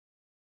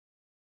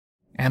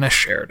Anna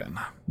Sheridan,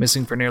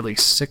 missing for nearly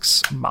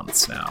 6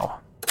 months now.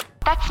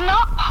 That's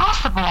not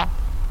possible.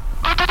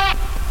 Or did I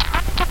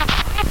turn to the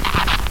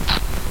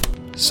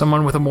past?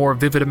 Someone with a more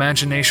vivid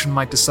imagination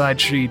might decide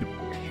she'd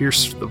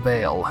pierced the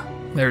veil.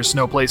 There's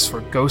no place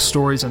for ghost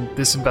stories in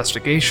this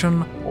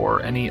investigation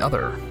or any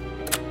other.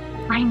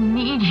 I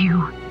need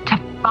you to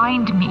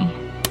find me.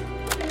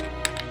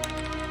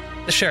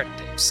 The Sheridan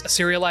Tapes, a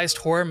serialized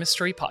horror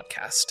mystery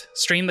podcast.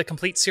 Stream the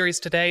complete series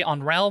today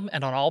on Realm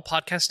and on all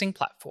podcasting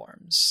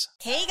platforms.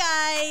 Hey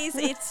guys,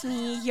 it's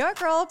me, your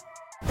girl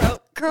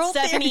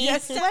Stephanie.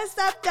 What's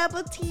up,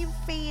 Double Team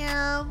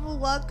fam?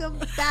 Welcome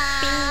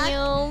back.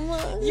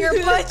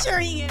 You're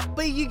butchering it,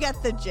 but you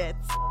get the gist.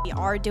 We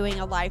are doing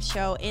a live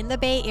show in the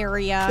Bay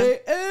Area.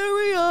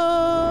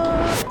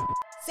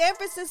 San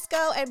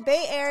Francisco and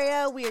Bay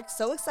Area, we are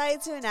so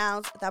excited to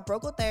announce that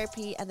Brocal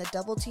Therapy and the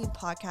Double Team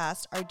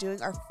podcast are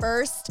doing our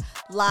first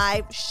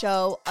live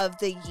show of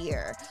the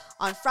year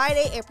on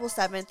Friday, April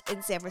 7th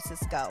in San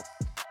Francisco.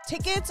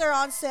 Tickets are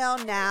on sale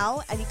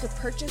now, and you can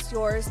purchase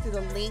yours through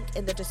the link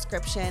in the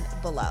description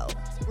below.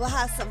 We'll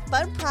have some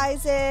fun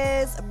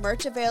prizes,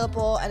 merch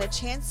available, and a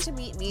chance to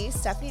meet me,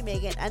 Stephanie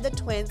Megan, and the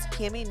twins,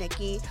 Pammy and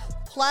Nikki.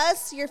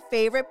 Plus, your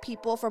favorite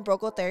people from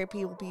Brocal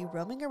Therapy will be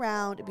roaming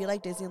around. It'll be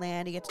like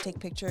Disneyland. You get to take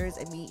pictures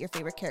and meet your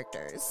favorite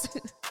characters.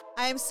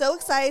 I am so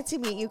excited to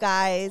meet you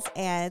guys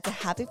and to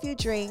have a few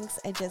drinks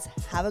and just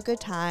have a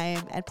good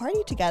time and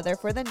party together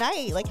for the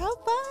night. Like, how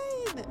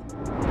fun!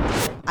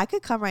 I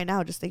could come right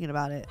now just thinking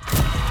about it.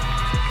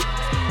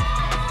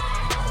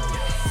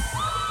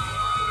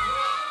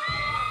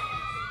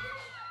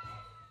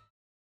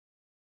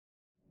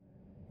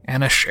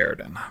 Anna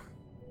Sheridan,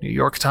 New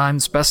York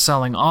Times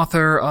bestselling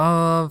author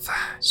of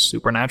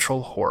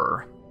supernatural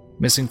horror,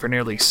 missing for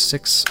nearly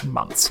 6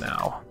 months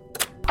now.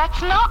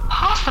 That's not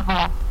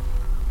possible.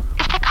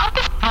 Is the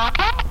compass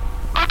broken?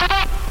 Or did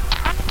I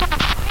turn to the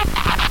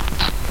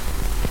past?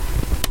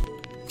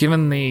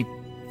 Given the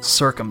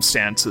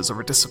circumstances of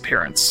her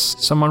disappearance,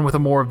 someone with a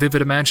more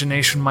vivid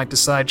imagination might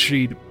decide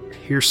she'd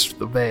pierced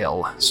the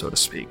veil, so to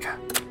speak.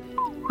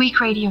 Weak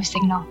radio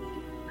signal.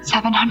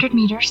 700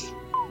 meters.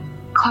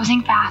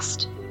 Closing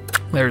fast.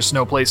 There's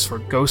no place for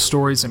ghost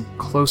stories and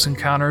close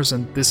encounters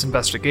in this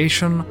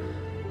investigation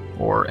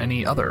or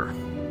any other.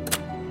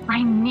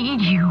 I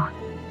need you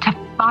to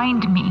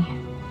find me.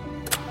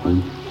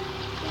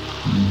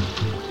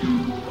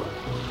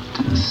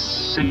 To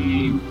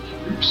save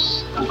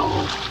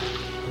yourself.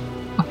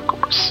 Of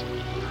course.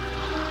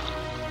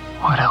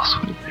 What else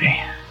would it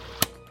be?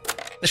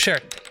 The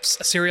Sheridan Tapes,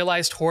 a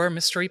serialized horror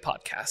mystery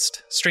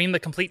podcast. Stream the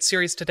complete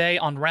series today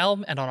on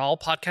Realm and on all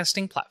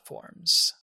podcasting platforms.